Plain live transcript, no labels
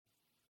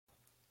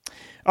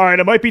All right,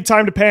 it might be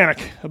time to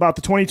panic about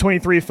the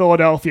 2023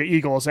 Philadelphia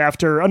Eagles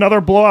after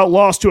another blowout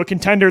loss to a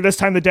contender, this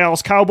time the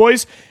Dallas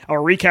Cowboys. Our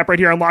recap right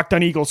here on Locked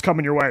On Eagles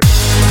coming your way.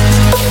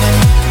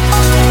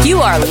 You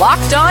are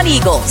Locked On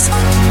Eagles,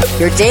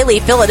 your daily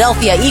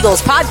Philadelphia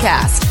Eagles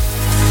podcast.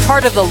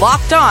 Part of the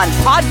Locked On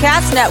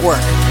Podcast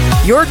Network,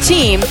 your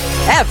team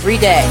every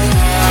day.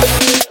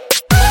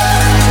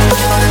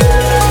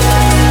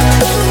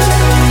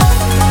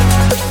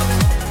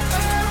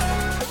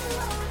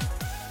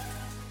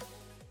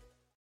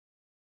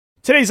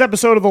 Today's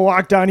episode of the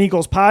Locked On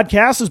Eagles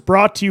podcast is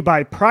brought to you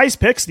by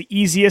PrizePicks, the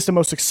easiest and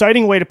most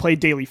exciting way to play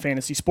daily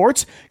fantasy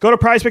sports. Go to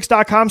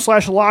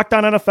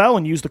prizepicks.com/LockedOnNFL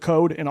and use the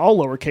code in all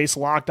lowercase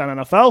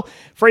LockedOnNFL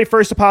for a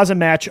first deposit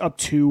match up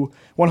to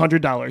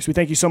 $100. We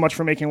thank you so much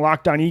for making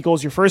Locked On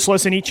Eagles your first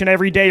listen each and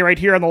every day right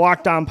here on the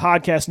Locked On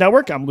Podcast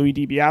Network. I'm Louis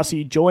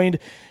DiBiase, joined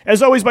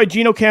as always by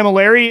Gino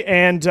Camilleri.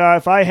 And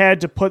if I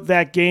had to put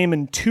that game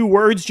in two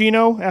words,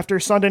 Gino, after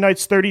Sunday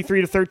night's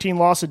 33-13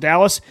 loss at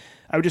Dallas,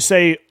 I would just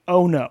say,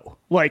 oh no.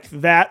 Like,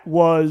 that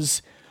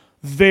was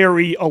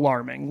very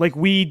alarming. Like,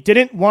 we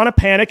didn't want to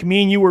panic.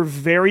 Me and you were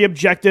very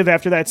objective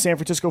after that San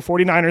Francisco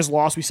 49ers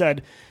loss. We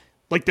said,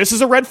 like, this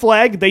is a red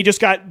flag. They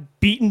just got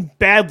beaten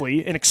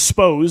badly and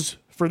exposed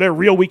for their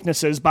real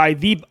weaknesses by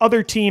the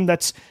other team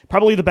that's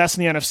probably the best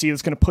in the NFC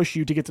that's going to push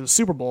you to get to the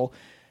Super Bowl.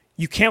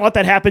 You can't let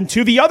that happen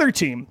to the other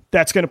team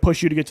that's going to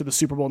push you to get to the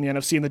Super Bowl in the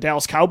NFC, and the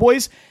Dallas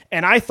Cowboys.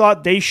 And I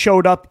thought they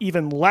showed up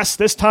even less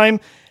this time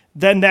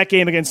than that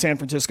game against San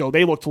Francisco.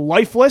 They looked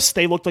lifeless.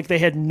 They looked like they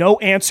had no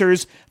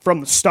answers from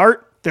the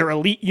start. Their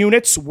elite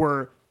units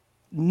were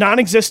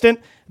non-existent.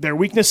 Their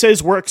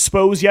weaknesses were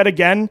exposed yet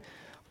again.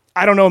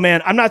 I don't know,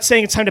 man. I'm not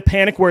saying it's time to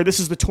panic where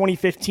this is the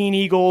 2015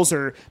 Eagles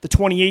or the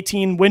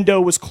 2018 window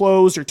was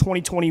closed or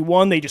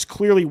 2021. They just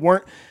clearly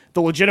weren't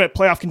the legitimate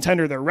playoff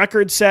contender their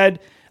record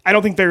said. I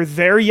don't think they're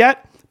there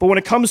yet. But when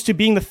it comes to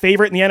being the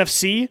favorite in the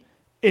NFC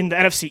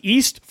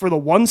East for the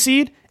 1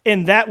 seed,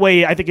 in that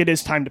way, I think it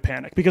is time to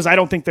panic because I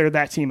don't think they're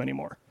that team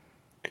anymore.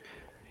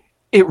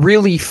 It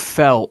really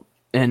felt,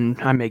 and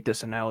I make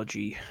this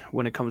analogy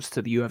when it comes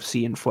to the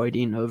UFC and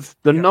fighting, of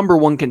the number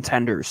one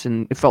contenders,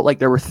 and it felt like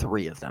there were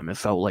 3 of them. It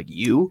felt like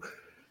you,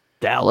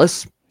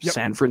 Dallas,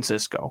 San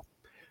Francisco.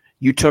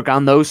 You took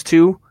on those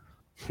 2,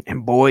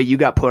 and boy, you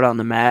got put on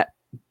the mat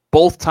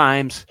both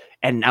times,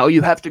 and now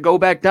you have to go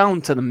back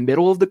down to the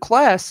middle of the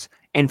class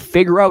and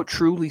figure out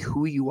truly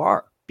who you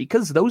are,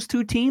 because those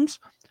 2 teams,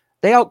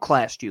 they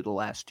outclassed you the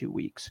last 2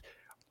 weeks.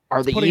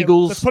 Are the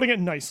Eagles... That's putting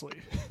it nicely.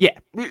 Yeah.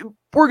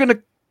 We're going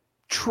to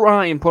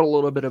try and put a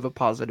little bit of a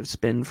positive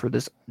spin for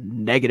this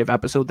negative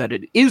episode that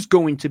it is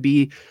going to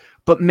be.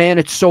 But, man,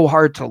 it's so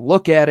hard to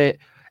look at it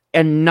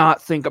and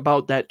not think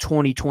about that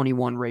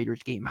 2021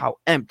 Raiders game, how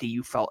empty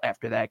you felt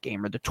after that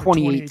game, or the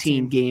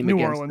 2018 game New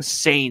against Orleans. the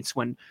Saints,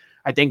 when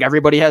I think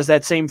everybody has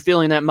that same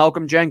feeling that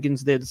Malcolm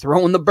Jenkins did,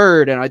 throwing the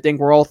bird. And I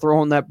think we're all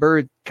throwing that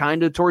bird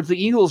kind of towards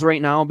the Eagles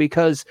right now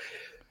because...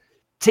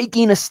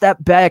 taking a step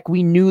back,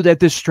 we knew that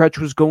this stretch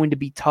was going to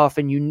be tough,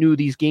 and you knew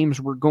these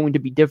games were going to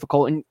be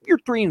difficult, and you're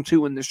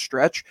 3-2 in this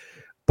stretch,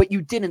 but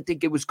you didn't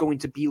think it was going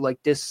to be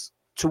like this,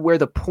 to where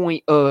the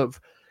point of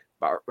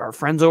our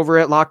friends over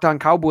at Locked On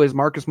Cowboys,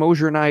 Marcus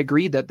Mosher and I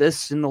agreed that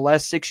this, in the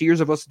last 6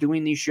 years of us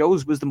doing these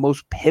shows, was the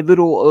most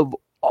pivotal of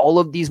all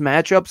of these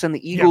matchups, and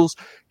the Eagles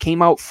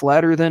came out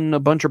flatter than a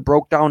bunch of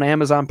broke down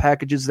Amazon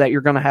packages that you're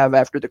going to have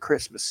after the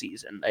Christmas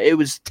season. It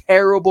was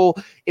terrible.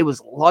 It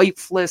was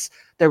lifeless.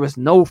 There was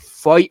no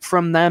fight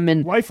from them.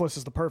 And lifeless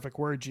is the perfect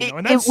word, Gino.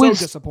 And that's so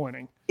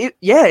disappointing.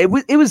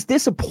 It was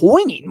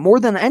disappointing more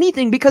than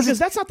anything because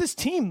that's not this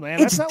team, man.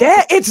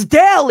 It's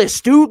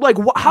Dallas, dude. Like,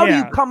 how do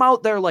you come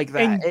out there like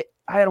that?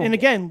 And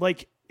again,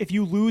 like, if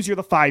you lose, you're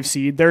the 5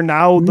 seed. They're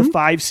now the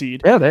 5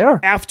 seed. Yeah, they are.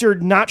 After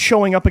not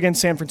showing up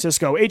against San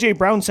Francisco, A.J.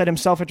 Brown said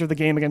himself after the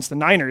game against the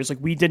Niners, like,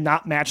 we did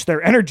not match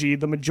their energy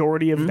the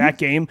majority of that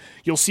game.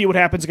 You'll see what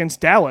happens against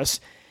Dallas.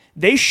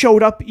 They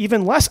showed up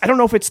even less. I don't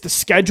know if it's the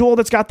schedule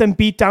that's got them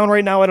beat down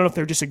right now. I don't know if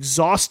they're just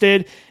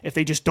exhausted, if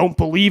they just don't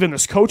believe in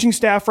this coaching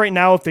staff right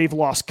now, if they've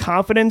lost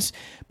confidence.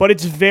 But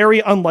it's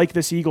very unlike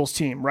this Eagles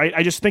team, right?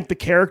 I just think the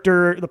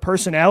character, the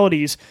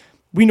personalities,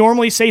 we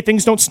normally say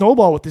things don't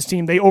snowball with this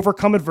team. They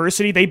overcome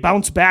adversity. They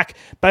bounce back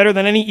better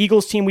than any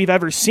Eagles team we've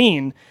ever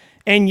seen.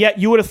 And yet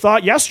you would have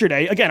thought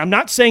yesterday, again, I'm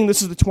not saying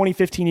this is the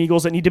 2015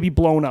 Eagles that need to be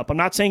blown up. I'm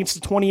not saying it's the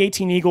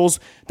 2018 Eagles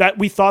that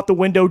we thought the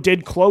window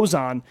did close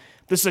on.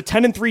 This is a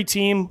 10-3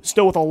 team,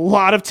 still with a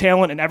lot of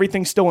talent and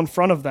everything still in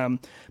front of them.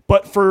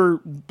 But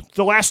for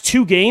the last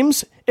 2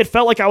 games, it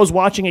felt like I was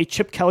watching a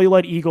Chip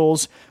Kelly-led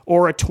Eagles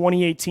or a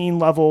 2018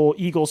 level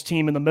Eagles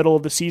team in the middle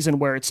of the season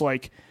where it's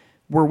like,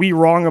 were we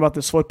wrong about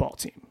this football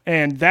team?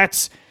 And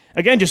that's,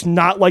 again, just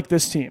not like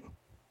this team.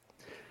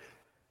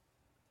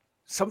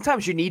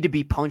 Sometimes you need to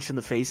be punched in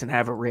the face and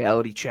have a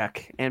reality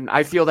check. And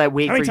I feel that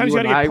way for you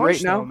and I right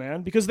now,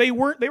 man, because they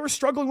were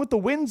struggling with the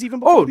wins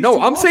even before. Oh,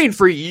 no, I'm saying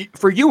for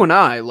you and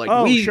I, like,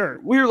 we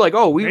were like,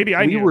 oh, maybe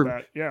I needed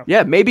that.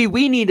 Yeah, maybe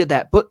we needed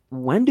that. But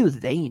when do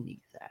they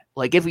need that?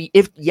 Like,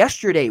 if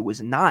yesterday was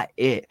not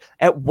it,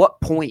 at what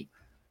point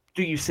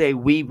do you say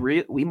we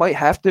might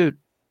have to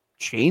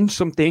change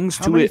some things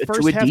to a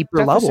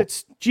deeper level?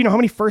 Do you know how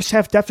many first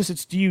half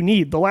deficits do you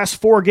need? The last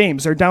 4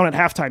 games, they're down at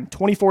halftime,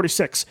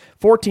 24-6,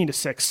 14-6,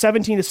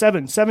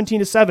 17-7,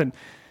 17-7.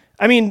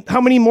 I mean, how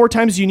many more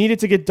times do you need it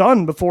to get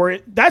done before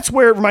it? That's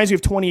where it reminds me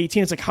of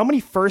 2018. It's like, how many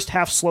first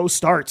half slow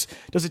starts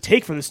does it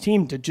take for this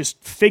team to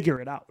just figure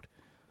it out?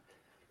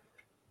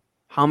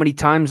 How many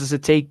times does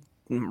it take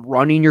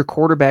running your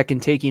quarterback and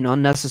taking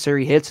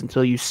unnecessary hits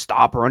until you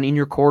stop running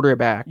your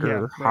quarterback?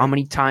 Or how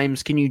many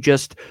times can you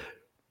just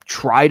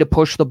try to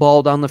push the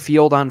ball down the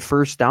field on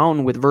first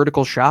down with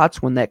vertical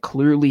shots when that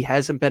clearly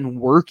hasn't been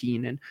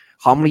working? And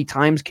how many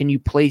times can you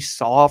play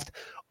soft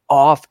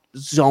off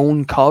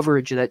zone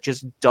coverage that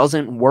just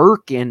doesn't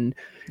work and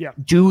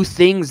do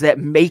things that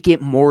make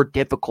it more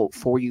difficult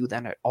for you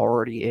than it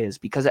already is?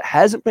 Because it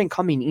hasn't been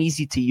coming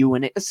easy to you,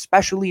 and it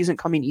especially isn't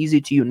coming easy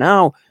to you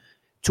now,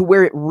 to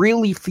where it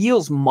really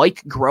feels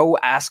Mike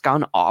Groh-esque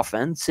on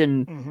offense.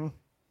 And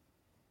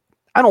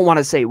I don't want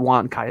to say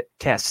Juan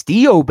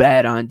Castillo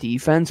bad on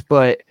defense,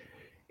 but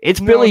it's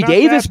Billy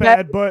Davis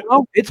bad. But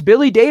it's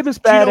Billy Davis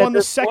bad. On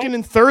the second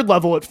and third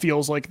level, it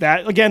feels like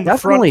that. Again, the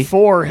front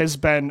 4 has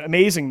been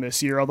amazing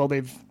this year, although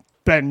they've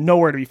been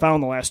nowhere to be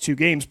found the last 2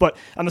 games. But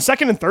on the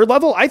second and third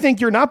level, I think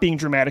you're not being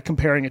dramatic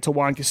comparing it to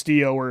Juan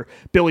Castillo or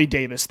Billy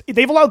Davis.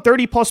 They've allowed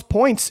 30-plus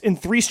points in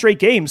 3 straight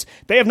games.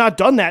 They have not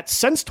done that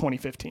since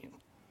 2015.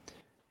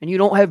 And you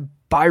don't have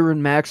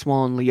Byron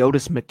Maxwell and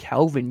Leotis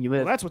McKelvin. You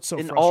have that's what's so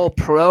an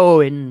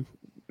all-pro and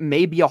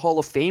maybe a Hall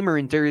of Famer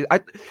in theory.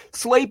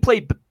 Slade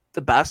played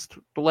the best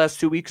the last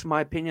 2 weeks, in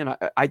my opinion.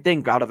 I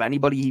think out of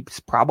anybody, he's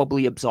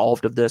probably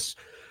absolved of this.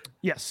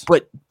 Yes.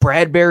 But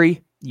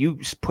Bradbury, you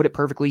put it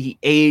perfectly. He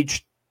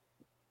aged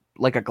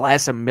like a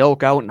glass of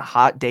milk out in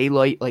hot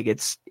daylight. Like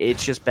it's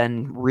just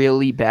been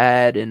really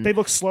bad. And they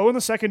look slow in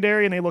the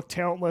secondary and they look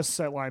talentless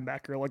at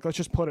linebacker. Like, let's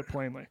just put it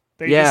plainly.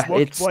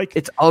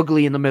 It's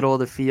ugly in the middle of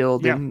the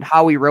field. Yeah. And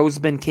Howie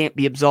Roseman can't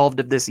be absolved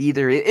of this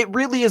either. It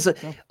really is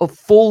a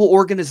full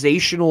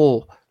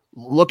organizational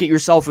look at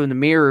yourself in the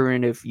mirror,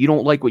 and if you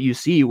don't like what you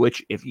see,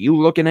 which if you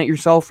looking at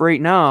yourself right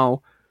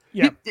now,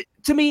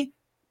 to me,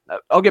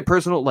 I'll get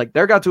personal. Like,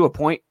 there got to a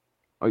point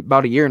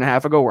about 1.5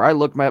 years ago where I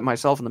looked at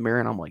myself in the mirror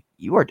and I'm like,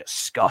 you are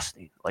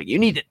disgusting. Like, you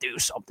need to do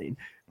something.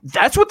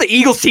 That's what the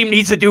Eagles team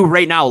needs to do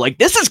right now. Like,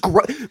 this is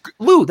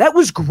Lou, that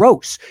was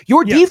gross.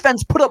 Your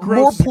defense put up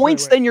more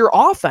points than your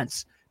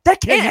offense. That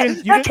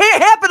can't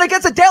happen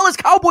against the Dallas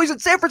Cowboys and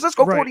San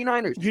Francisco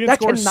 49ers. You didn't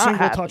score a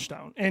single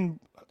touchdown. And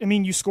I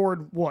mean, you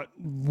scored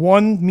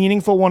one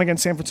meaningful one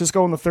against San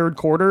Francisco in the third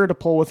quarter to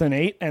pull within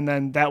 8, and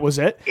then that was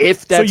it.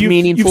 If that's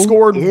meaningful. You've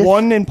scored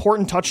one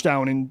important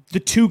touchdown in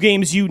the 2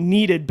 games you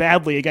needed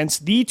badly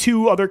against the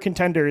 2 other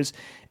contenders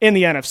in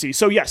the NFC.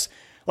 So yes,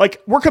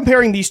 like, we're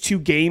comparing these 2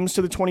 games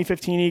to the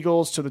 2015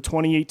 Eagles, to the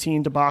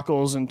 2018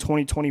 debacles, and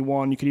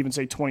 2021. You could even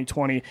say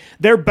 2020.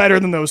 They're better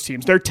than those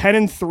teams. They're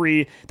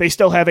 10-3. They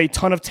still have a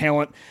ton of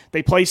talent.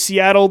 They play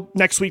Seattle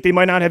next week. They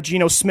might not have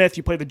Geno Smith.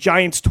 You play the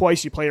Giants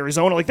twice. You play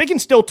Arizona. Like, they can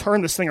still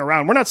turn this thing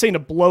around. We're not saying to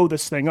blow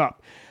this thing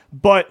up,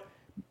 but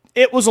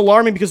it was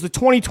alarming because the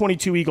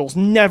 2022 Eagles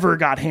never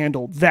got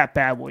handled that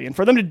badly. And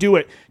for them to do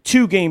it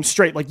 2 games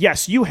straight, like,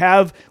 yes, you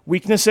have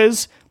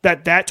weaknesses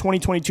that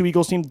 2022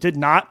 Eagles team did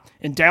not,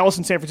 and Dallas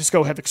and San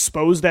Francisco have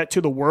exposed that to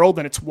the world,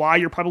 and it's why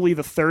you're probably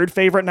the 3rd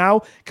favorite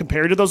now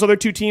compared to those other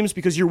 2 teams,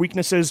 because your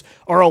weaknesses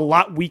are a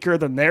lot weaker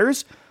than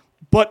theirs.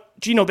 But,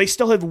 they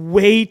still have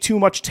way too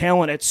much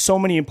talent at so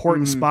many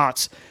important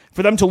spots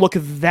for them to look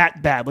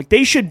that bad. Like,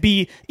 they should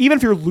be, even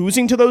if you're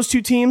losing to those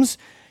 2 teams,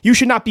 you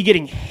should not be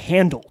getting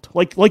handled.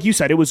 Like you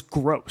said, it was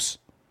gross.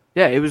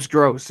 Yeah, it was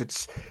gross.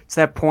 It's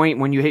that point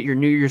when you hit your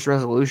New Year's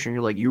resolution,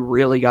 you're like, you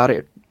really got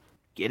to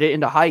get it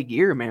into high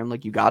gear, man.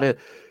 Like, you got to.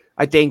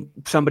 I think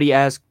somebody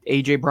asked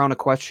A.J. Brown a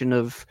question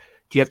of,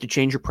 do you have to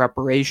change your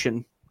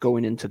preparation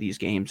going into these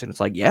games? And it's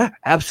like, yeah,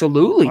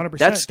 absolutely.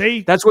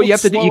 100%. That's what you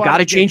have to do. You got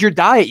to change your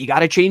diet. You got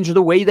to change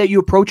the way that you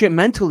approach it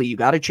mentally. You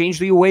got to change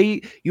the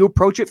way you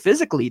approach it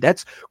physically.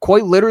 That's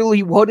quite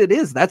literally what it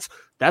is. That's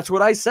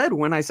what I said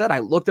when I said, I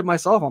looked at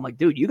myself. I'm like,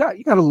 dude, you got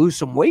to lose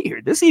some weight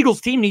here. This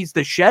Eagles team needs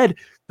to shed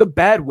the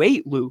bad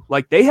weight, Lou.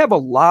 Like, they have a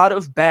lot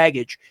of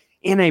baggage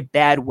in a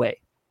bad way.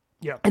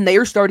 Yeah. And they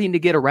are starting to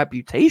get a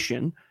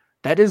reputation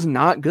that is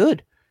not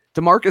good.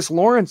 DeMarcus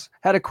Lawrence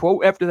had a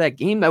quote after that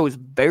game that was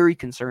very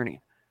concerning.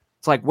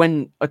 It's like,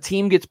 when a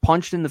team gets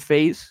punched in the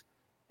face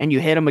and you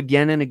hit them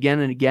again and again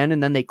and again,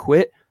 and then they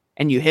quit,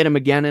 and you hit them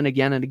again and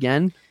again and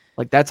again,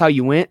 like, that's how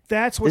you went.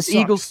 That's what this sucks.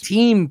 Eagles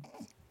team,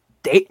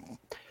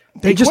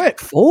 they just quit.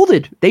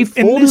 Folded. They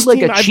folded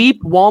like a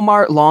cheap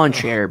Walmart lawn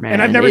chair, man.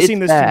 And I've never seen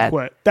this team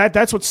quit.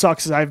 That's what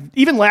sucks. Is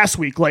even last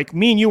week, like,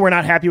 me and you were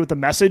not happy with the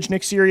message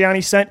Nick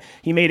Sirianni sent.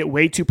 He made it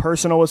way too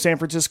personal with San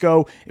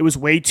Francisco. It was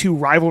way too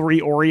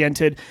rivalry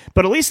oriented.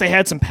 But at least they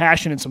had some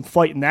passion and some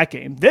fight in that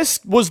game.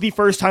 This was the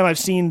first time I've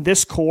seen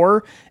this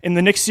core in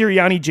the Nick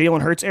Sirianni,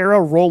 Jalen Hurts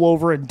era roll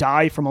over and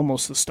die from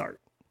almost the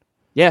start.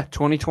 Yeah,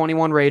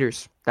 2021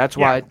 Raiders. That's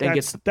why I think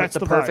that's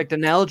the perfect vibe.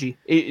 Analogy.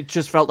 It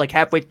just felt like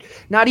halfway,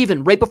 not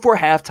even right before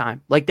halftime.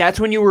 Like that's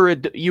when you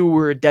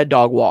were a dead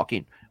dog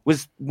walking.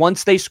 Was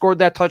once they scored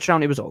that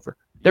touchdown, it was over.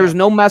 There was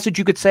no message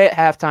you could say at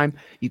halftime.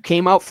 You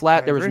came out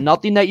flat. There was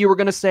nothing that you were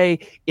going to say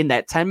in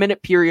that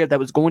 10-minute period that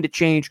was going to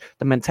change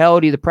the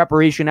mentality, the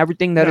preparation,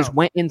 everything that has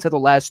went into the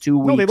last 2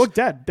 weeks. No, they looked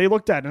dead. They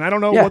looked dead. And I don't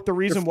know what the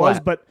reason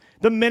was, but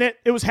the minute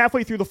it was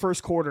halfway through the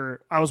first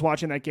quarter, I was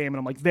watching that game and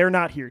I'm like, they're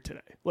not here today.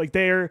 Like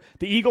the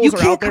Eagles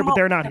are out there, but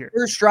they're not here.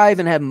 First drive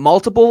and have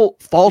multiple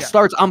false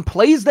starts on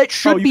plays that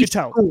should be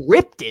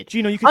scripted.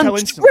 Gino, you can tell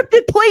instantly.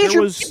 Scripted plays,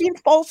 you're giving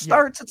false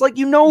starts. It's like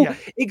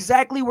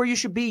exactly where you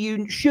should be.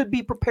 You should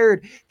be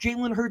prepared.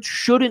 Jalen Hurts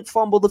shouldn't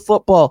fumble the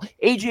football.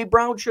 A.J.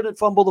 Brown shouldn't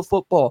fumble the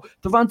football.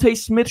 Devontae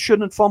Smith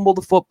shouldn't fumble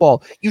the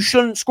football. You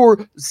shouldn't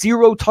score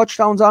 0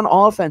 touchdowns on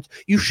offense.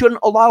 You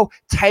shouldn't allow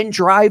 10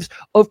 drives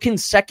of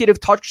consecutive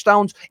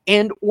touchdowns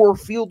and or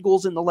field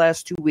goals in the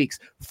last 2 weeks.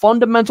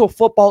 Fundamental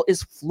football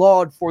is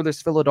flawed for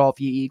this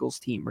Philadelphia Eagles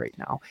team right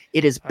now.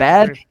 It is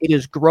bad. It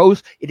is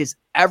gross. It is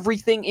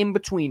everything in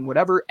between.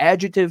 Whatever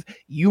adjective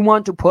you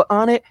want to put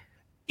on it,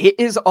 it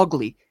is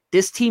ugly.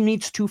 This team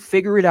needs to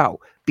figure it out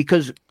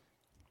because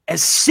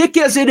as sick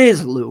as it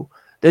is, Lou,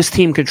 this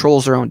team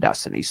controls their own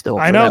destiny still.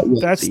 I know.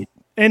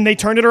 And they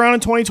turned it around in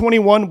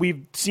 2021.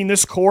 We've seen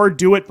this core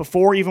do it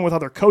before, even with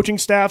other coaching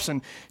staffs in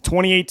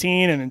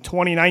 2018 and in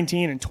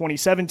 2019 and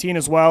 2017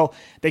 as well.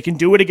 They can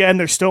do it again.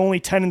 They're still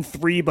only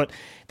 10-3, but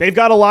they've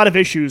got a lot of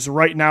issues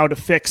right now to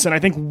fix. And I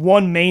think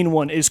one main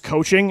one is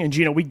coaching. And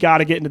Gino, we got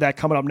to get into that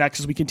coming up next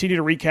as we continue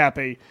to recap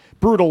a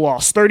brutal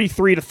loss,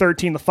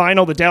 33-13, the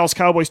final. The Dallas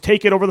Cowboys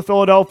take it over the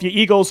Philadelphia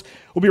Eagles.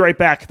 We'll be right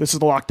back. This is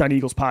the Locked On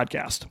Eagles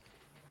podcast.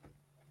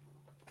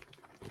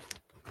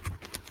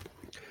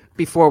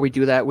 Before we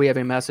do that, we have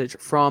a message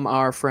from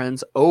our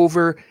friends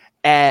over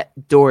at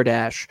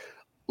DoorDash.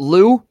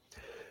 Lou,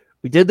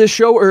 we did this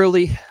show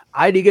early.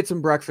 I had to get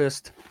some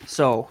breakfast.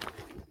 So,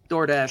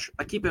 DoorDash,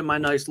 I keep it in my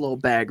nice little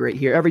bag right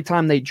here. Every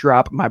time they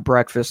drop my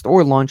breakfast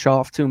or lunch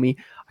off to me,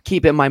 I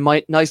keep it in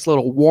my nice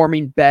little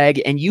warming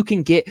bag, and you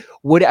can get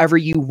whatever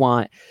you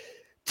want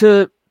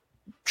to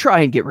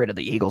try and get rid of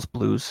the Eagles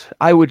blues.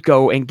 I would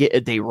go and get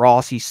a De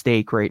Rossi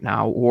steak right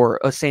now, or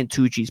a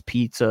Santucci's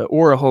pizza,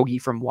 or a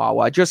hoagie from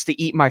Wawa, just to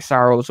eat my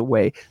sorrows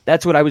away.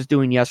 That's what I was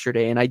doing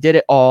yesterday, and I did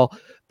it all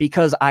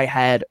because I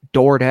had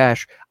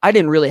DoorDash. I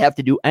didn't really have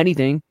to do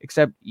anything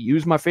except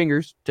use my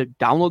fingers to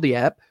download the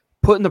app,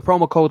 put in the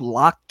promo code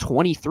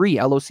LOCKED23,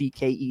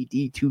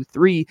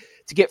 LOCKED23,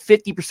 to get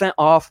 50%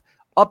 off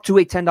up to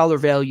a $10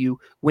 value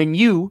when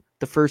you,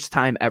 the first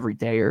time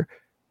everydayer,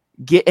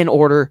 get an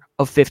order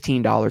of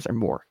 $15 or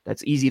more.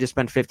 That's easy to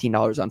spend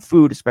 $15 on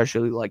food,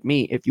 especially like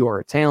me. If you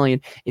are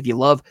Italian, if you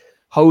love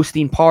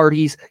hosting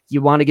parties,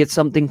 you want to get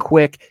something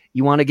quick,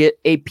 you want to get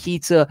a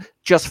pizza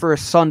just for a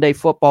Sunday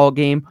football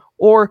game,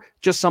 or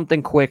just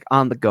something quick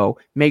on the go,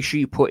 make sure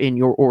you put in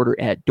your order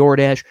at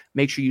DoorDash.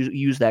 Make sure you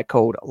use that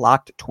code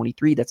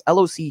LOCKED23. That's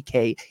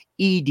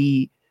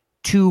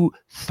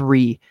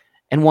LOCKED23.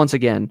 And once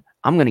again,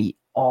 I'm going to eat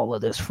all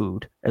of this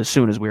food as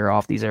soon as we are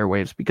off these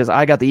airwaves because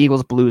I got the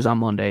Eagles blues on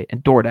Monday,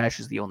 and DoorDash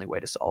is the only way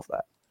to solve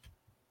that.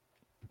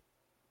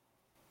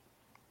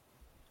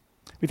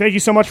 We thank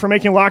you so much for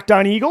making Locked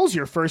On Eagles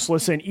your first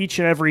listen each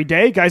and every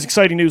day. Guys,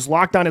 exciting news.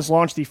 Locked On has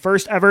launched the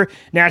first ever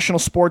national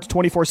sports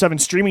 24/7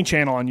 streaming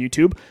channel on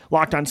YouTube.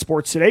 Locked On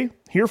Sports Today,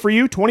 here for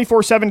you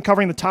 24/7,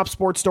 covering the top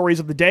sports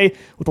stories of the day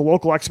with the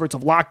local experts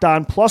of Locked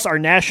On, plus our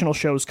national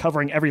shows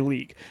covering every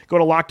league. Go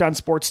to Locked On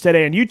Sports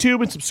Today on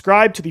YouTube and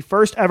subscribe to the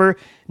first ever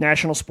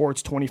national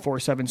sports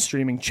 24/7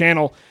 streaming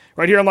channel.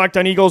 Right here on Locked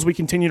On Eagles, we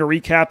continue to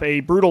recap a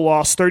brutal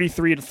loss,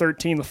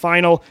 33-13, the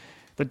final.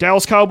 The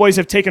Dallas Cowboys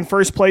have taken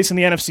first place in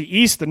the NFC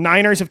East. The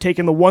Niners have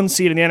taken the 1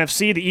 seed in the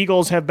NFC. The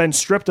Eagles have been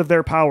stripped of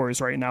their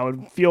powers right now.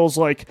 It feels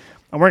like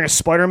I'm wearing a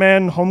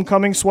Spider-Man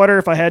homecoming sweater.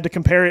 If I had to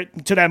compare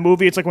it to that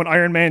movie, it's like when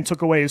Iron Man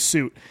took away his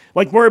suit.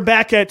 Like, we're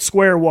back at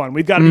square one.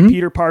 We've got to be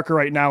Peter Parker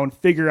right now and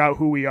figure out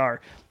who we are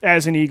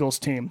as an Eagles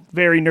team.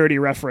 Very nerdy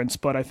reference,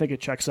 but I think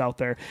it checks out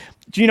there.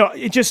 You know,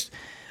 it just...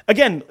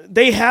 Again,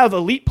 they have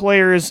elite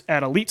players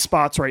at elite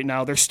spots right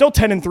now. They're still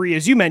 10-3,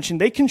 as you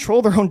mentioned. They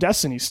control their own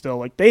destiny still.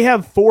 Like, they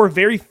have 4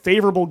 very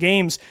favorable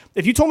games.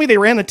 If you told me they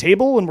ran the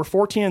table and were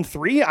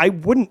 14-3, I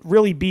wouldn't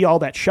really be all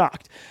that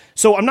shocked.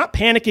 So I'm not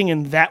panicking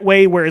in that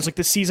way, whereas like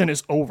the season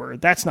is over.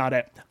 That's not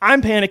it.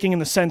 I'm panicking in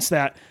the sense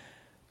that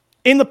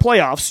in the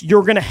playoffs,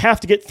 you're going to have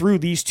to get through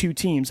these 2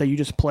 teams that you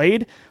just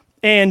played.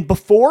 And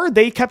before,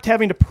 they kept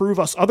having to prove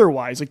us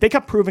otherwise. Like, they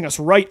kept proving us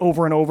right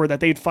over and over that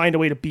they'd find a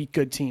way to beat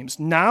good teams.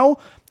 Now,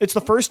 it's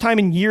the first time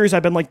in years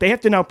I've been like, they have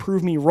to now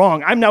prove me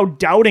wrong. I'm now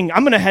doubting.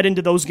 I'm going to head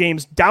into those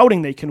games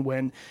doubting they can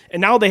win. And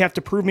now they have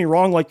to prove me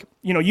wrong, like,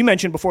 you know, you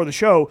mentioned before the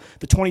show,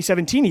 the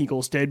 2017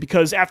 Eagles did,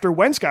 because after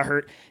Wentz got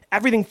hurt,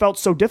 everything felt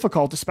so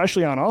difficult,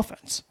 especially on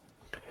offense.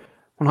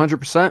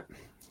 100%.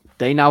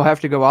 They now have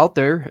to go out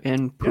there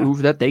and prove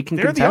that they can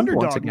contend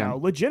once again. Now,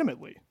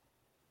 legitimately.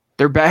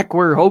 they're back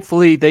where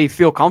hopefully they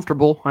feel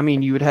comfortable. I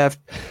mean, you would have,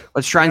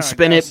 let's try and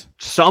spin it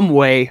some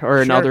way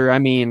or another. I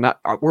mean,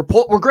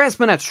 we're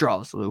grasping at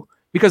straws, Lou,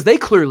 because they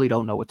clearly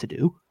don't know what to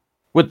do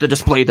with the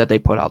display that they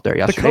put out there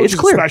yesterday. The coaches,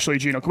 especially,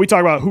 Gino. Can we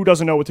talk about who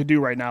doesn't know what to do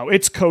right now?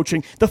 It's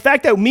coaching. The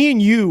fact that me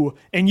and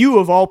you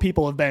of all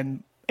people have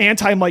been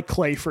anti-Mike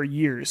Clay for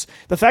years.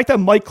 The fact that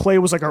Mike Clay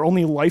was like our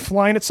only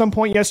lifeline at some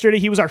point yesterday,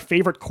 he was our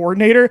favorite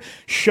coordinator,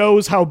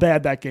 shows how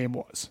bad that game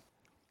was.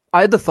 I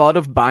had the thought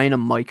of buying a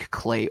Mike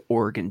Clay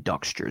Oregon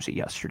Ducks jersey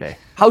yesterday.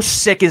 How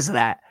sick is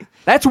that?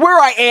 That's where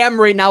I am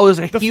right now as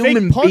a human being.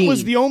 The fake punt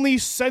was the only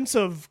sense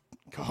of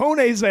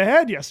cojones they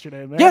had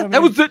yesterday, man. Yeah,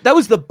 that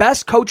was the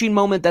best coaching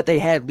moment that they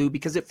had, Lou,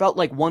 because it felt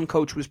like one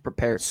coach was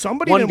prepared.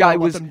 Somebody didn't want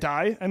to let them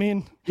die. I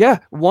mean, yeah,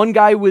 one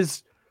guy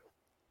was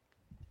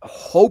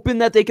hoping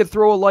that they could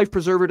throw a life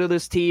preserver to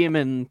this team,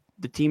 and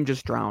the team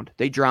just drowned.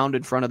 They drowned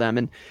in front of them.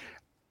 And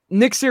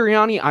Nick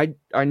Sirianni,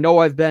 I know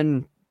I've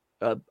been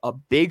a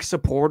big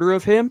supporter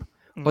of him,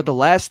 but the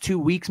last 2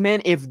 weeks,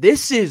 man, if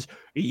this is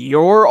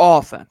your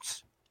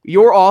offense,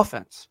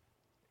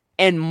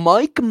 and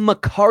Mike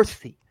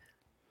McCarthy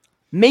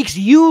makes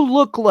you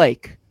look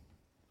like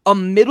a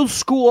middle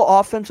school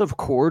offensive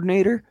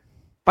coordinator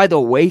by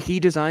the way he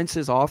designs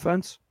his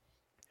offense,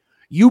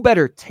 you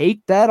better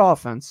take that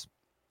offense,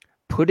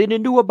 put it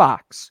into a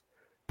box,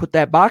 put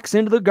that box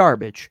into the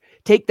garbage,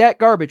 take that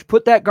garbage,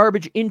 put that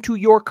garbage into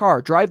your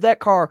car, drive that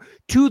car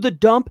to the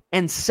dump,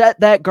 and set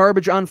that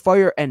garbage on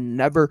fire and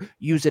never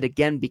use it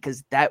again,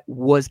 because that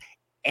was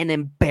an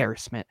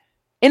embarrassment.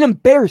 An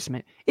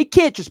embarrassment. It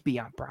can't just be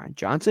on Brian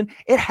Johnson.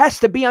 It has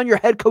to be on your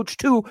head coach,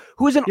 too,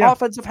 who is an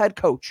offensive head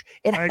coach.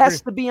 It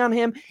has to be on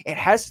him. It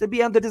has to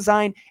be on the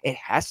design. It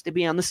has to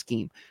be on the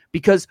scheme,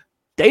 because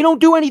they don't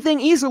do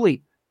anything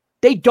easily.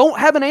 They don't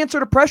have an answer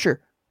to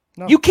pressure.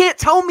 No. You can't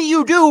tell me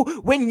you do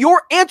when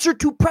your answer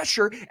to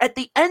pressure at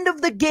the end of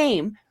the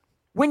game,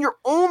 when your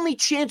only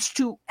chance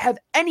to have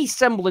any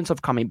semblance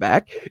of coming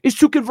back is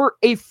to convert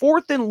a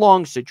 4th and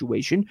long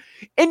situation,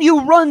 and you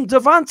run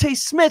Devontae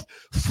Smith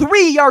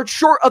 3 yards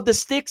short of the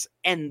sticks,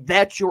 and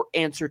that's your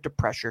answer to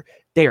pressure.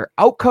 They are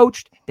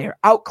outcoached, they are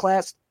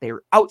outclassed, they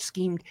are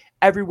out-schemed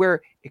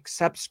everywhere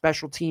except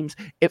special teams.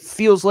 It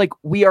feels like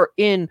we are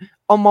in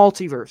a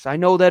multiverse. I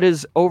know that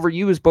is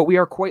overused, but we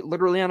are quite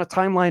literally on a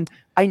timeline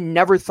I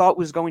never thought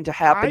was going to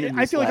happen.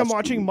 I feel like I'm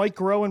watching Mike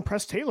Groh and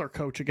Press Taylor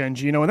coach again,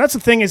 Gino. And that's the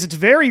thing, is it's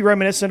very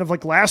reminiscent of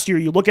like last year.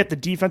 You look at the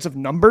defensive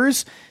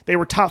numbers, they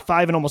were top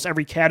 5 in almost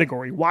every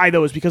category. Why,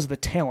 though, is because of the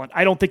talent.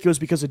 I don't think it was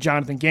because of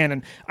Jonathan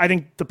Gannon. I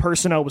think the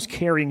personnel was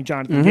carrying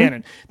Jonathan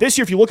Gannon. This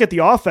year, if you look at the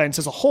offense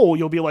as a whole,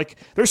 you'll be like,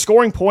 they're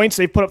scoring points.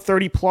 They've put up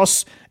 30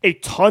 plus a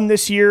ton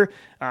this year.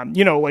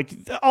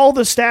 Like all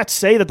the stats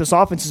say that this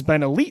offense has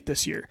been elite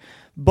this year.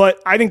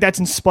 But I think that's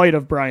in spite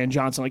of Brian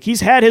Johnson. Like,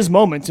 he's had his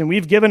moments, and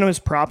we've given him his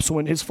props,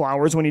 his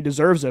flowers when he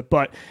deserves it.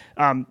 But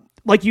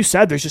like you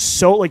said, there's just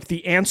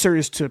the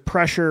answers to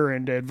pressure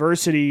and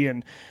adversity,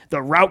 and the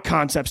route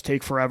concepts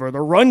take forever. The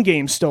run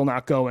game's still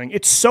not going.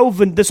 It's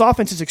this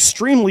offense is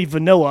extremely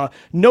vanilla,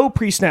 no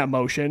pre-snap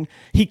motion.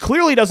 He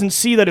clearly doesn't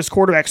see that his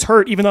quarterback's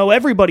hurt, even though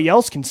everybody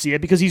else can see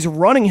it because he's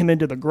running him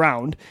into the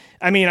ground.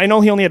 I mean, I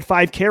know he only had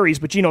 5 carries,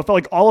 but it felt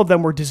like all of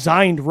them were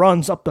designed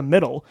runs up the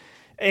middle.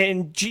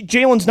 And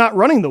Jalen's not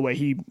running the way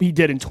he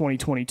did in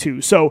 2022.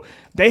 So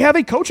they have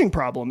a coaching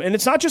problem, and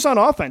it's not just on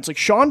offense. Like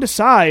Sean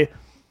Desai,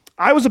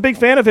 I was a big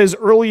fan of his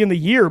early in the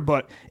year,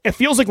 but it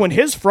feels like when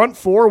his front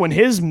four, when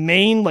his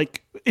main,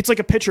 it's like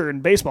a pitcher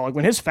in baseball. Like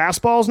when his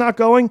fastball is not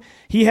going,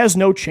 he has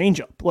no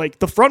changeup. Like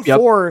the front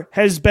four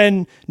has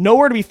been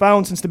nowhere to be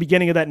found since the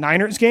beginning of that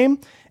Niners game,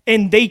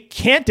 and they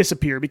can't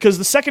disappear because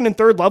the second and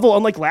third level,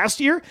 unlike last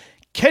year,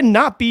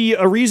 cannot be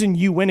a reason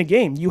you win a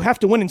game. You have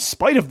to win in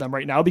spite of them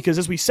right now because,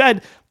 as we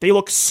said, they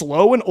look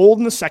slow and old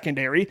in the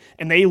secondary,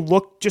 and they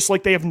look just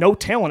like they have no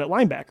talent at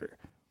linebacker.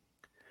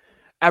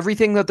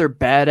 Everything that they're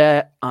bad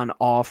at on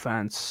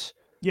offense,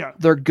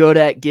 they're good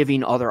at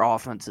giving other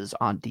offenses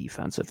on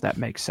defense, if that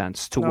makes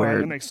sense.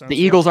 The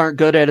Eagles aren't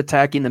good at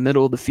attacking the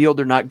middle of the field.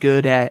 They're not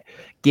good at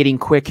getting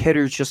quick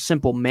hitters, just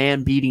simple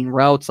man-beating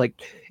routes.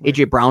 Like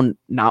A.J. Brown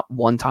not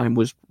one time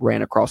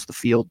ran across the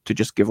field to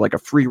just give like a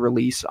free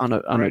release on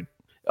a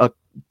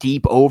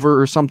deep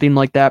over or something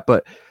like that.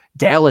 But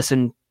Dallas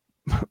and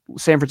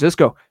San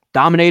Francisco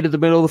dominated the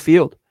middle of the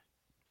field,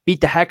 beat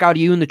the heck out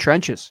of you in the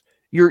trenches.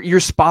 You're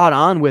spot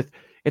on with,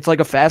 it's like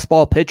a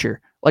fastball pitcher.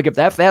 Like if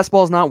that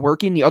fastball is not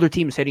working, the other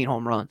team is hitting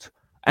home runs.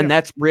 And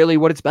that's really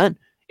what it's been.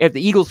 If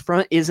the Eagles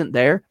front isn't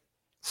there,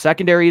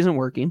 secondary isn't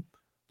working,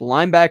 the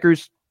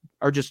linebackers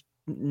are just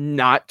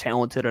not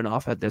talented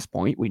enough at this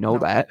point. We know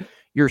that.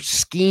 Your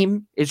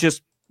scheme is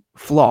just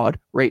flawed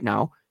right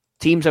now.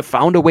 Teams have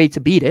found a way to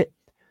beat it.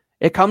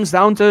 It comes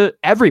down to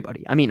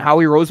everybody. I mean,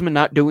 Howie Roseman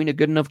not doing a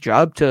good enough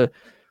job to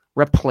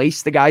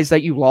replace the guys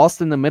that you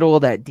lost in the middle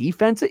of that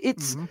defense.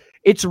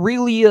 It's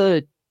really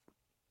a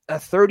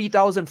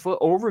 30,000-foot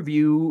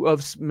overview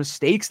of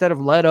mistakes that have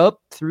led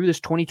up through this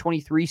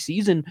 2023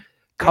 season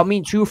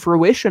coming to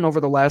fruition over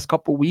the last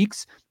couple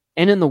weeks.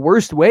 And in the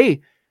worst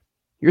way,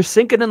 you're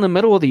sinking in the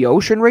middle of the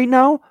ocean right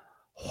now.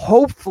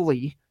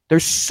 Hopefully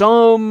There's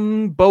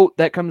some boat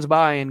that comes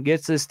by and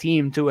gets this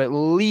team to at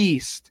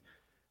least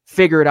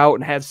figure it out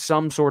and have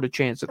some sort of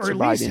chance at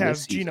surviving. Or at least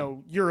have,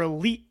 Gino, your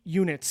elite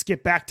units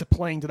get back to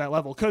playing to that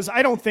level. Because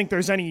I don't think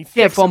there's any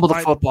fumble the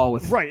football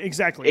with right,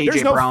 exactly. AJ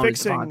there's no Brown,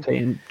 fixing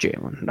Devontae, and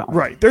Jalen. No.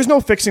 Right. There's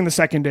no fixing the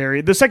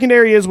secondary. The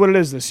secondary is what it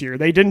is this year.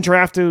 They didn't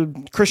draft a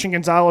Christian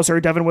Gonzalez or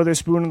Devin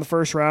Witherspoon in the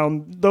first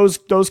round. Those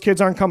kids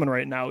aren't coming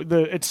right now.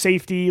 It's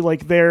safety,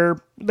 like they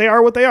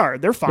are what they are.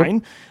 They're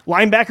fine.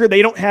 Yep. Linebacker,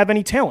 they don't have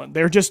any talent.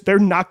 They're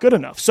not good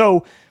enough.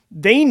 So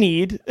they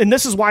need, and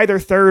this is why they're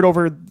third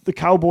over the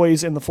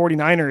Cowboys and the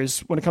 49ers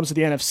when it comes to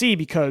the NFC,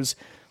 because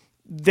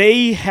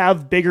they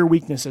have bigger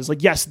weaknesses.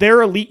 Like, yes,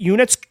 their elite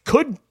units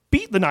could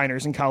beat the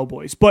Niners and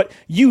Cowboys, but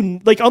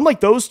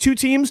unlike those two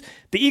teams,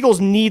 the Eagles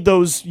need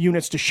those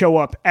units to show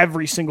up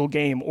every single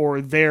game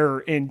or they're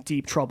in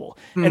deep trouble.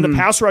 Mm-hmm. And the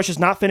pass rush is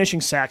not finishing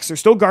sacks. They're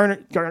still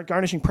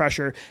garnishing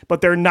pressure,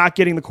 but they're not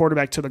getting the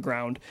quarterback to the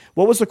ground.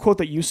 What was the quote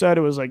that you said?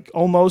 It was like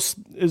almost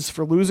is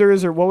for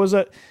losers, or what was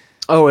it?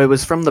 Oh, it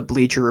was from the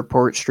Bleacher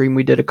Report stream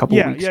we did a couple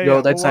weeks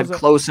ago. That said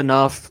close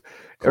enough.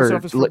 Close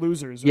enough is for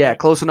losers. Right? Yeah,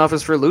 close enough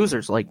is for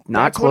losers. Like,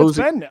 not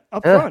closing. That's what it's been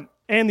up front.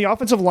 And the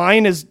offensive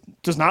line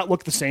does not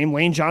look the same.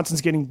 Lane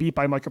Johnson's getting beat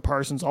by Micah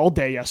Parsons all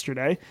day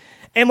yesterday.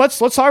 And let's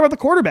talk about the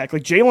quarterback.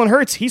 Like, Jalen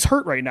Hurts, he's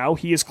hurt right now.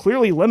 He is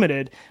clearly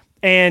limited,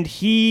 and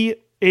he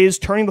is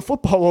turning the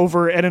football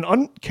over at an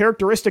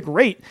uncharacteristic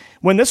rate.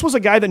 When this was a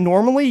guy that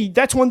normally,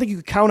 that's one thing you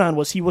could count on,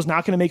 was he was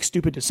not going to make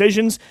stupid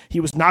decisions. He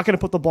was not going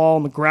to put the ball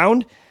on the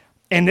ground.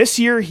 And this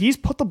year, he's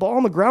put the ball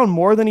on the ground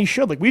more than he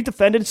should. Like, we've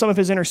defended some of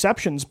his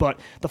interceptions, but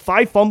the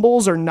 5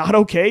 fumbles are not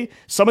okay.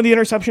 Some of the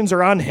interceptions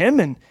are on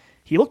him, and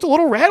he looked a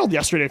little rattled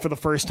yesterday for the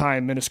first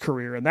time in his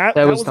career. And that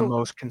was the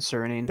most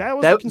concerning.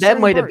 That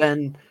might have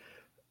been,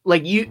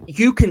 like,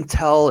 you can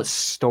tell a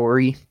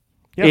story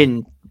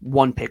in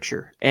one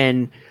picture.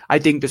 And I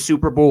think the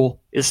Super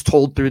Bowl is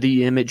told through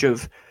the image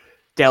of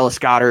Dallas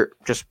Goedert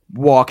just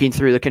walking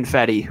through the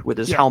confetti with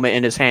his helmet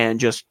in his hand.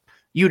 Just,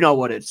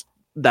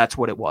 that's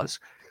what it was.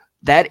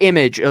 That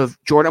image of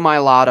Jordan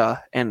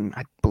Mailata and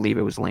I believe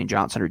it was Lane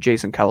Johnson or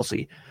Jason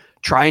Kelce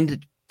trying to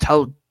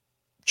tell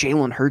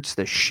Jalen Hurts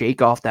to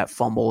shake off that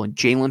fumble, and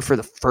Jalen for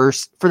the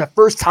first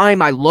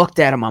time I looked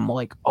at him, I'm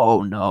like,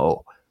 oh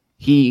no,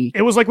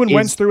 it was like when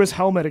Wentz threw his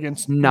helmet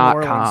against not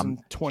New Orleans calm. In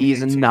 2018.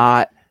 He's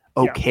not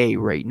okay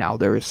right now.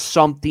 There is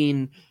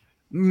something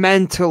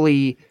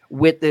mentally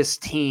with this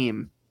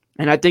team,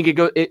 and I think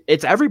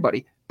it's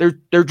everybody.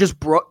 They're just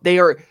they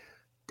are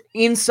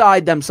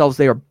inside themselves.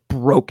 They are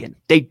broken.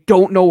 They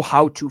don't know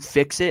how to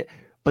fix it,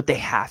 but they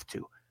have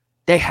to.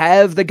 They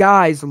have the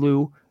guys,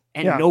 Lou,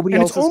 and nobody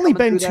else. It's only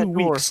been 2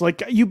 weeks.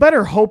 Like, you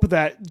better hope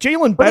that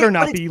Jalen better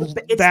not be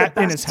that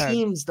in his head.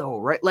 Teams, though,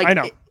 right? Like, I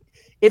know.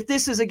 If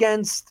this is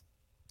against,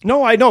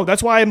 no, I know.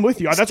 That's why I'm with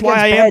you. That's why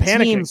I am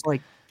panicking. Teams, but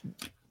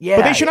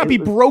they should not be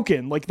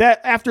broken like that.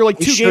 After like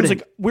 2 games,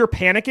 like, we're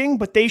panicking,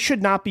 but they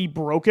should not be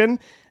broken.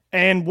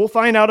 And we'll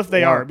find out if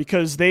they are,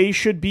 because they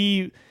should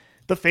be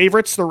the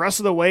favorites the rest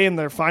of the way in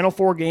their final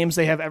 4 games.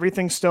 They have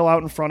everything still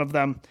out in front of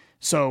them.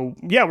 So,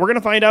 we're going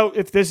to find out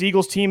if this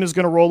Eagles team is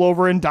going to roll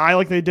over and die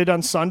like they did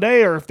on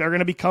Sunday, or if they're going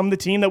to become the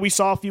team that we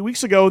saw a few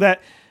weeks ago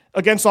that,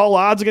 against all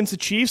odds, against the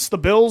Chiefs, the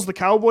Bills, the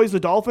Cowboys, the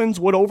Dolphins,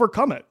 would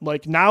overcome it.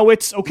 Like, now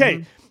it's,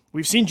 okay,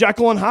 we've seen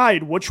Jekyll and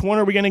Hyde. Which one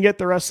are we going to get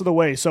the rest of the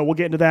way? So we'll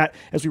get into that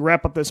as we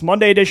wrap up this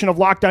Monday edition of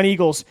Locked On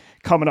Eagles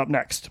coming up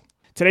next.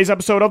 Today's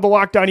episode of the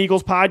Locked On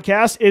Eagles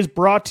podcast is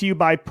brought to you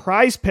by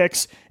Prize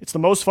Picks. It's the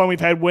most fun we've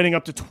had, winning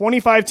up to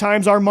 25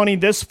 times our money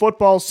this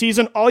football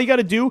season. All you got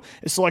to do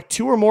is select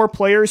 2 or more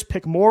players,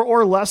 pick more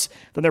or less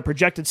than their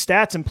projected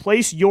stats, and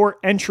place your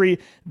entry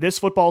this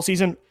football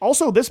season.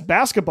 Also, this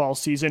basketball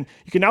season,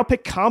 you can now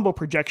pick combo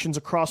projections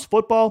across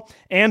football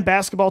and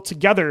basketball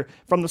together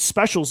from the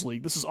Specials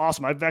League. This is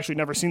awesome. I've actually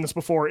never seen this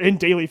before in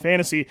daily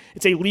fantasy.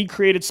 It's a league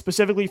created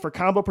specifically for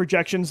combo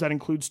projections that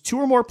includes 2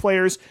 or more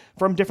players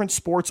from different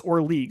sports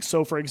or leagues.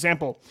 So, for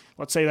example,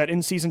 let's say that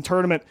in-season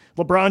tournament,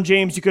 LeBron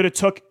James, you could have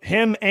took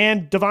him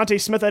and Devontae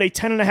Smith at a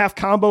 10.5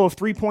 combo of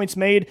 3 points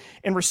made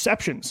and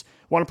receptions.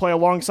 Want to play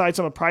alongside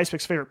some of Prize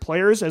Picks' favorite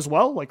players as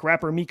well, like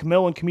rapper Meek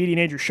Mill and comedian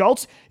Andrew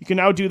Schultz? You can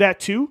now do that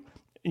too.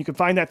 You can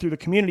find that through the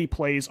community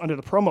plays under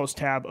the promos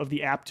tab of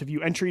the app to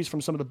view entries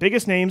from some of the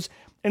biggest names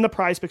in the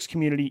Prize Picks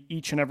community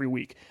each and every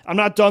week. I'm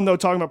not done, though,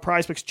 talking about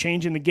Prize Picks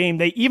changing the game.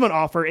 They even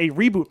offer a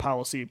reboot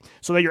policy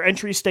so that your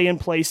entries stay in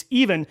place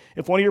even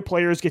if one of your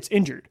players gets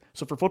injured.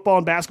 So for football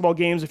and basketball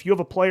games, if you have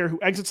a player who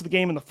exits the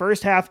game in the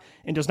first half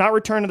and does not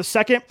return in the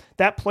second,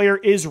 that player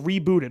is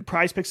rebooted.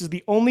 Prize Picks is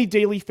the only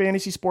daily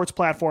fantasy sports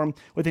platform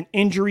with an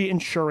injury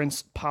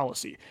insurance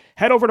policy.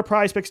 Head over to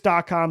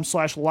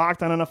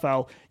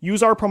prizepicks.com/LockedOnNFL.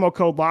 Use our promo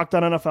code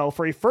LockedOnNFL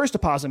for a first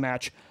deposit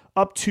match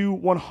up to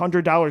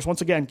 $100.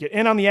 Once again, get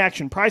in on the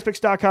action.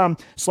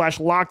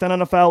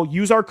 prizepicks.com/LockedOnNFL.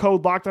 Use our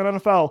code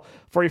LockedOnNFL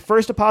for a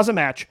first deposit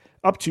match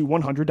up to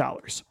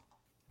 $100.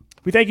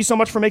 We thank you so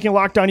much for making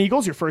Locked On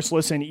Eagles your first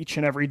listen each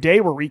and every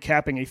day. We're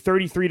recapping a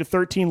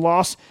 33-13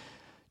 loss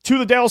to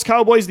the Dallas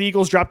Cowboys. The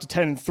Eagles dropped to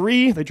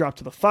 10-3. They dropped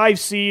to the 5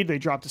 seed. They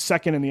dropped to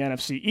second in the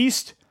NFC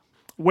East.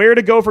 where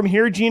to go from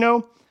here,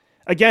 Gino?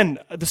 Again,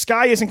 the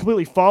sky isn't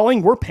completely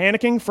falling. We're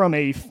panicking from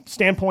a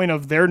standpoint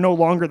of they're no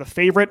longer the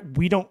favorite.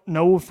 We don't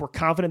know if we're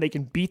confident they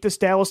can beat this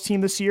Dallas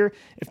team this year,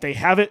 if they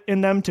have it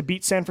in them to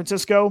beat San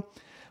Francisco.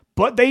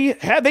 But they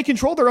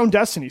control their own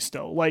destiny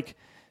still. Like,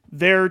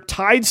 they're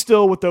tied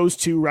still with those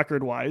two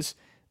record-wise.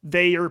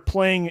 They are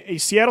playing a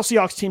Seattle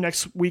Seahawks team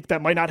next week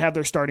that might not have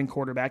their starting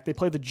quarterback. They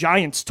play the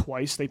Giants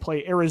twice. They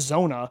play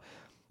Arizona.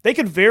 They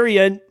could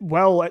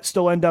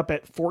still end up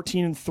at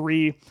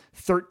 14-3,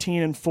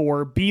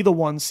 13-4, be the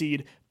 1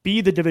 seed,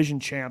 be the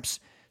division champs.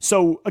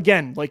 So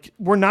again, like,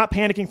 we're not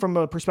panicking from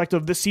a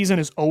perspective this season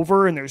is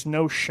over and there's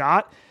no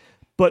shot.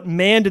 But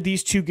man, did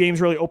these two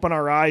games really open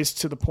our eyes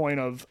to the point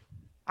of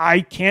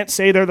I can't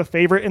say they're the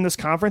favorite in this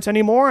conference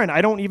anymore, and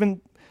I don't even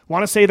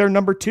want to say they're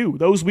number 2.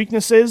 Those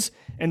weaknesses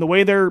and the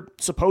way their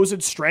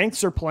supposed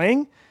strengths are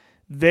playing,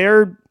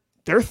 they're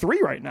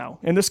 3 right now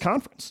in this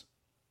conference.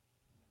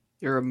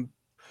 You're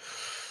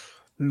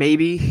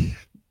maybe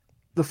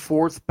the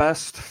 4th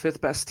best,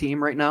 5th best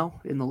team right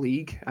now in the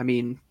league. I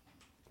mean,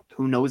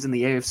 who knows in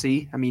the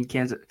AFC? I mean,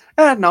 Kansas.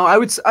 No, I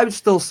would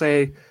still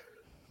say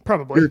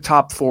probably your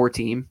top 4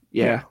 team.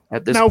 Yeah.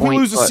 At this point. Now, if we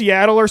lose to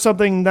Seattle or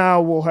something,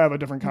 now we'll have a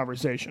different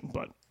conversation.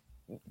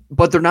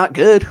 But they're not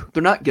good.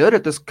 They're not good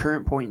at this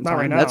current point in time.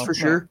 Right now, that's for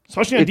sure.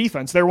 Especially on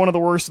defense, they're one of the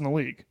worst in the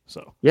league.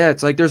 So yeah,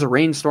 it's like there's a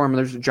rainstorm and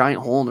there's a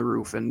giant hole in the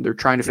roof, and they're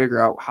trying to figure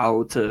out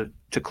how to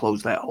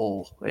close that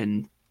hole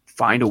and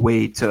find a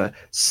way to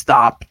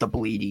stop the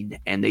bleeding,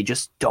 and they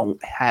just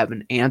don't have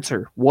an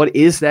answer. What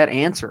is that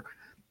answer?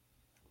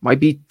 Might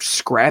be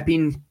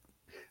scrapping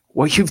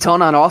what you've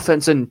done on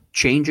offense and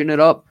changing it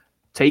up,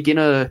 taking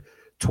a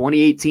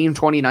 2018,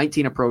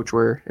 2019 approach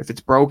where if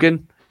it's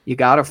broken, you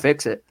got to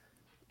fix it.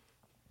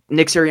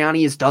 Nick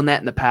Sirianni has done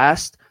that in the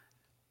past.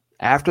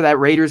 After that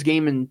Raiders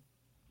game in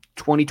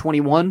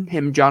 2021,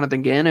 him and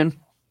Jonathan Gannon,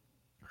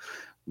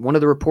 one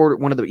of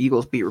the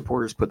Eagles beat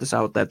reporters put this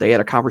out, that they had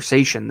a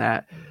conversation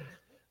that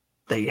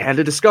they had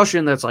a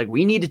discussion that's like,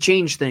 we need to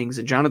change things.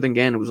 And Jonathan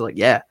Gannon was like,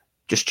 yeah,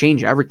 just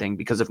change everything,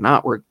 because if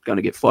not, we're going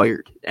to get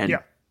fired. And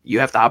you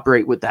have to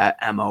operate with that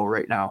MO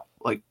right now.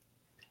 Like,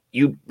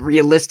 you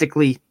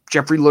realistically,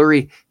 Jeffrey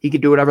Lurie, he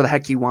could do whatever the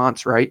heck he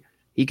wants, right?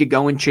 He could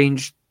go and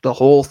change the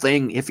whole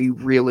thing if he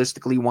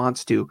realistically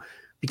wants to,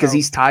 because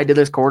he's tied to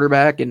this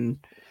quarterback and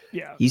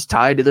he's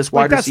tied to this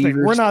wide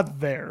receiver. We're not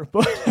there,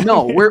 but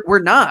no, we're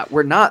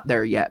not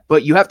there yet.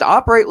 But you have to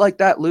operate like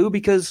that, Lou,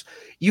 because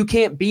you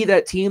can't be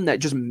that team that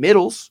just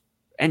middles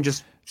and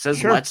just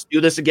says, let's do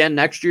this again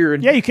next year.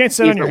 And you can't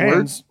sit on your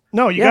hands.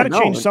 No, you got to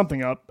change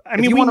something up. I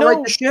mean, if you want to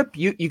right the ship,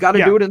 you got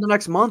to do it in the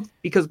next month,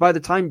 because by the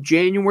time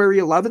January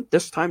 11th,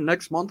 this time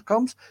next month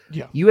comes,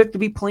 you have to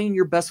be playing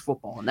your best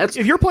football. And that's,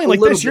 if you're playing like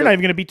this, you're not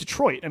even going to beat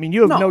Detroit. I mean,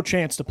 you have no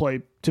chance to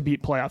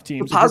beat playoff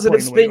teams. The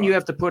positive spin you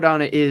have to put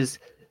on it is,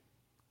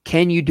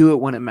 can you do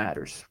it when it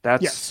matters?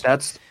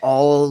 That's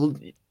all.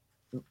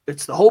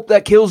 It's the hope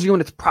that kills you,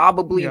 and it's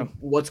probably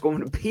what's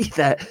going to be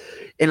that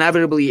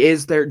inevitably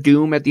is their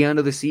doom at the end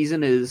of the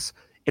season, is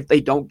if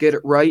they don't get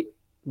it right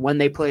when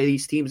they play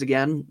these teams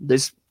again.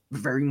 This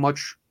very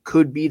much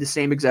could be the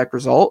same exact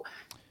result.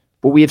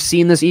 But we have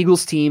seen this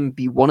Eagles team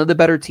be one of the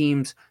better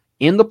teams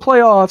in the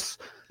playoffs.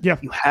 Yeah.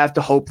 You have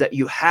to hope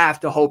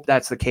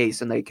that's the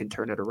case and they can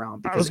turn it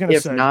around. Because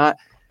if not,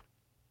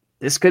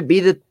 this could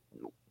be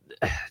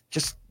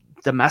just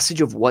the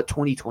message of what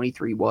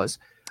 2023 was.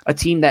 A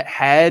team that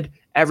had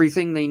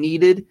everything they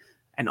needed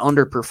and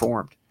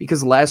underperformed,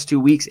 because the last 2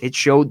 weeks it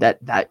showed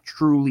that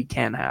truly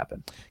can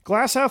happen.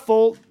 Glass half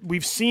full.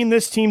 We've seen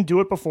this team do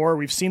it before.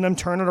 We've seen them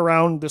turn it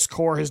around. This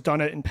core has done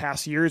it in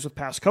past years with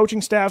past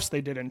coaching staffs. They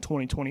did it in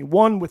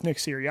 2021 with Nick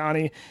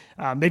Sirianni.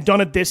 They've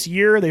done it this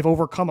year. They've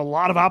overcome a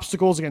lot of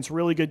obstacles against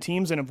really good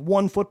teams and have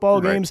won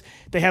football games.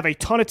 They have a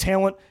ton of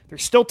talent. They're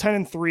still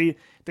 10-3.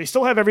 They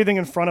still have everything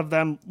in front of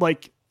them.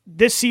 Like,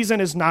 this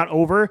season is not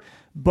over,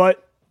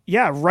 but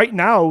right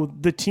now,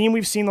 the team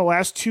we've seen the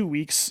last 2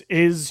 weeks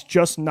is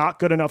just not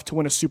good enough to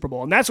win a Super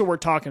Bowl. And that's what we're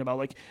talking about.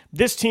 Like,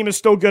 this team is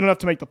still good enough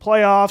to make the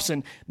playoffs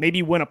and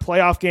maybe win a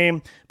playoff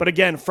game. But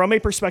again, from a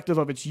perspective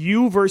of it's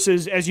you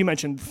versus, as you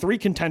mentioned, 3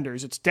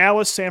 contenders. It's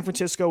Dallas, San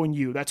Francisco, and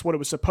you. That's what it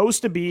was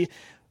supposed to be.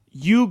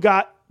 You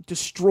got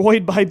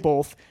destroyed by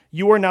both.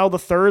 You are now the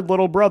third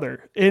little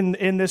brother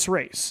in this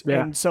race.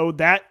 Yeah. And so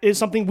that is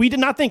something we did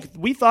not think.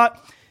 We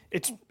thought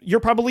you're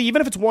probably,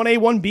 even if it's 1A,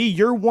 1B,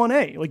 you're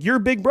 1A. Like, you're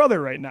big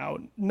brother right now.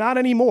 Not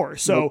anymore.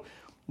 So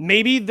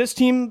maybe this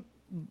team,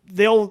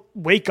 they'll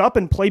wake up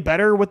and play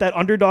better with that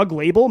underdog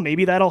label.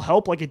 Maybe that'll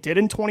help like it did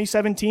in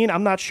 2017.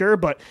 I'm not sure,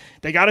 but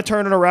they got to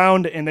turn it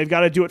around and they've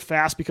got to do it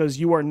fast, because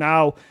you are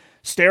now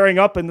staring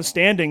up in the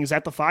standings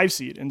at the 5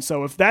 seed. And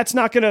so if that's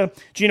not going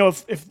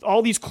to, if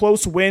all these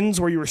close wins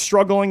where you were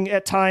struggling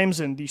at times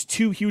and these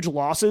 2 huge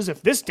losses,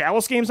 if this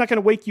Dallas game's not going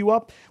to wake you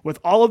up with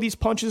all of these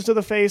punches to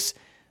the face,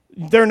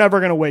 they're never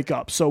going to wake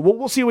up. So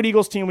we'll see what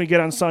Eagles team we get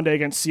on Sunday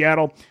against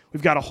Seattle.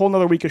 We've got a whole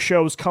nother week of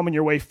shows coming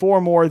your way, 4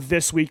 more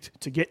this week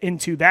to get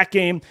into that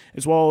game,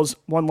 as well as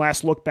one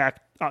last look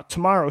back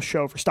tomorrow's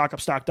show for Stock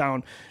Up, Stock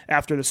Down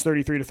after this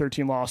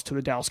 33-13 loss to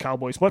the Dallas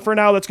Cowboys. But for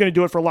now, that's going to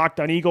do it for Locked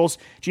On Eagles.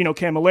 Gino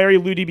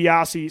Camilleri, Lou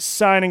DiBiase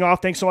signing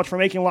off. Thanks so much for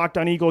making Locked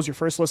On Eagles your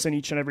first listen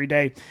each and every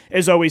day.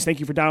 As always, thank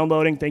you for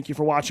downloading. Thank you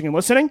for watching and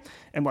listening.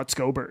 And let's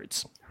go,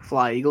 Birds.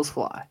 Fly, Eagles,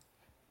 fly.